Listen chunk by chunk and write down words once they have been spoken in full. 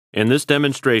In this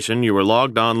demonstration, you are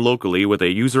logged on locally with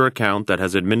a user account that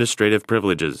has administrative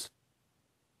privileges.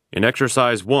 In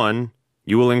Exercise 1,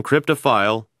 you will encrypt a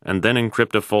file and then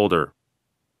encrypt a folder.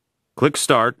 Click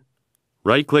Start,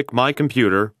 right-click My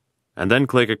Computer, and then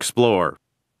click Explore.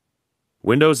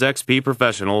 Windows XP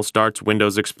Professional starts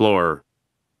Windows Explorer.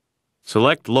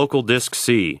 Select Local Disk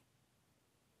C.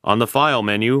 On the File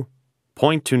menu,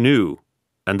 point to New,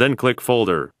 and then click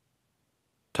Folder.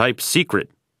 Type Secret,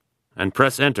 and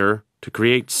press Enter to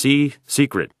create C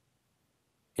Secret.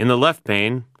 In the left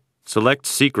pane, select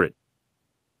Secret.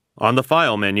 On the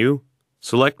File menu,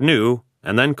 select New,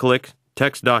 and then click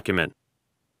Text Document.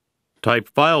 Type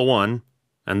File 1,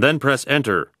 and then press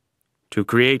Enter to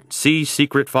create C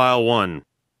Secret File 1.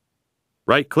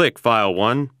 Right-click File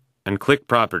 1 and click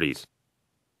Properties.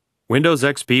 Windows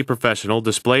XP Professional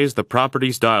displays the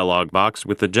Properties dialog box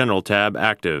with the General tab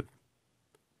active.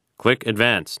 Click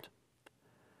Advanced.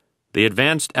 The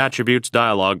Advanced Attributes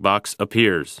dialog box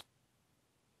appears.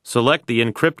 Select the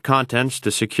Encrypt Contents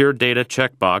to Secure Data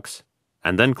checkbox,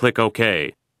 and then click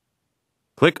OK.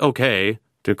 Click OK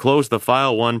to close the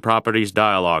File 1 Properties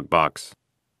dialog box.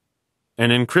 An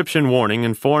encryption warning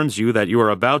informs you that you are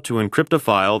about to encrypt a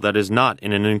file that is not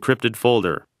in an encrypted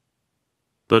folder.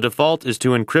 The default is to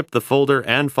encrypt the folder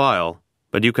and file,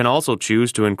 but you can also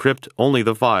choose to encrypt only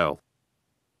the file.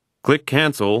 Click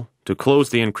Cancel to close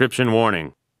the encryption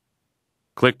warning.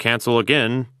 Click Cancel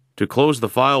again to close the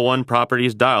File 1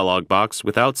 Properties dialog box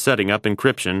without setting up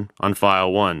encryption on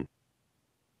File 1.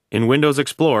 In Windows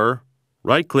Explorer,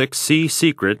 right-click See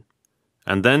Secret,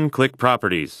 and then click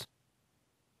Properties.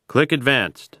 Click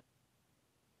Advanced.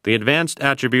 The Advanced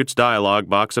Attributes dialog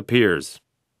box appears.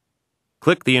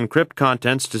 Click the Encrypt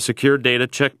Contents to Secure Data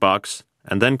checkbox,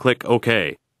 and then click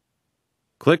OK.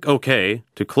 Click OK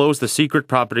to close the Secret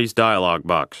Properties dialog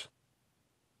box.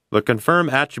 The Confirm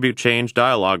Attribute Change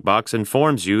dialog box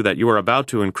informs you that you are about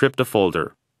to encrypt a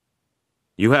folder.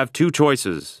 You have two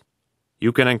choices.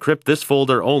 You can encrypt this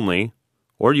folder only,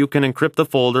 or you can encrypt the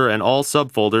folder and all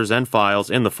subfolders and files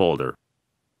in the folder.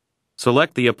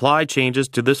 Select the Apply Changes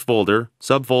to this folder,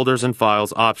 subfolders and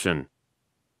files option.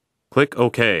 Click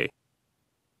OK.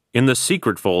 In the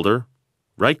Secret folder,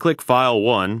 right-click File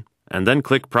 1 and then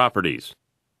click Properties.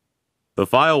 The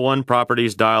File 1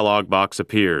 Properties dialog box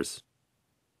appears.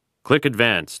 Click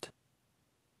Advanced.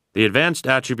 The Advanced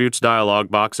Attributes dialog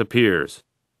box appears.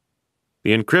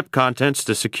 The Encrypt Contents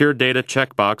to Secure Data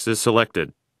checkbox is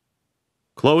selected.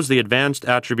 Close the Advanced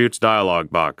Attributes dialog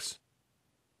box.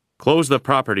 Close the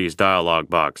Properties dialog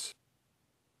box.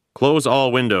 Close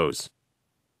all windows.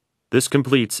 This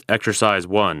completes Exercise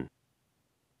 1.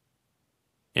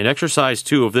 In Exercise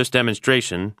 2 of this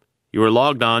demonstration, you are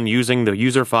logged on using the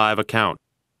User 5 account.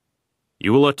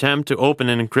 You will attempt to open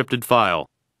an encrypted file.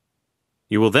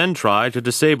 You will then try to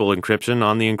disable encryption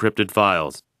on the encrypted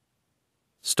files.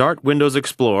 Start Windows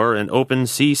Explorer and open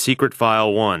C Secret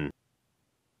File 1.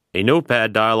 A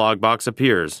Notepad dialog box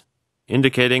appears,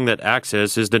 indicating that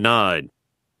access is denied.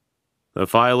 The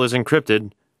file is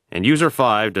encrypted, and User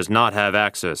 5 does not have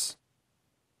access.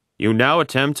 You now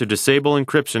attempt to disable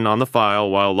encryption on the file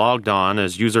while logged on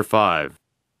as User 5.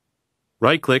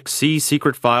 Right-click See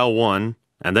Secret File 1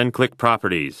 and then click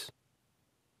Properties.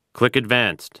 Click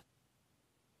Advanced.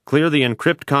 Clear the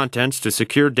Encrypt Contents to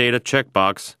Secure Data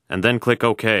checkbox and then click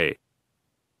OK.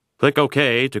 Click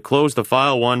OK to close the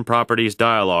File 1 Properties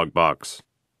dialog box.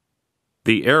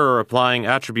 The Error Applying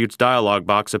Attributes dialog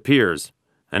box appears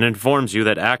and informs you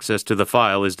that access to the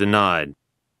file is denied.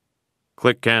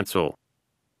 Click Cancel.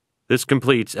 This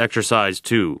completes Exercise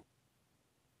 2.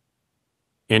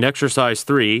 In Exercise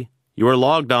 3, you are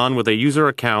logged on with a user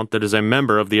account that is a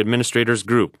member of the administrator's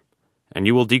group, and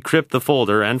you will decrypt the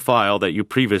folder and file that you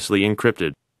previously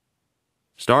encrypted.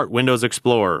 Start Windows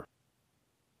Explorer.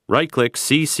 Right-click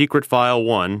See Secret File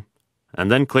 1,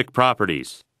 and then click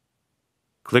Properties.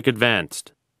 Click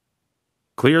Advanced.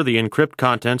 Clear the Encrypt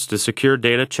Contents to Secure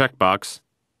Data checkbox,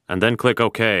 and then click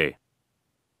OK.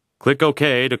 Click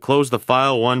OK to close the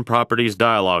File 1 Properties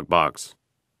dialog box.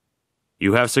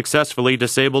 You have successfully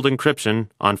disabled encryption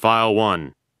on File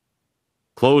 1.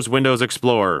 Close Windows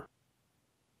Explorer.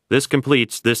 This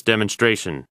completes this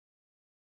demonstration.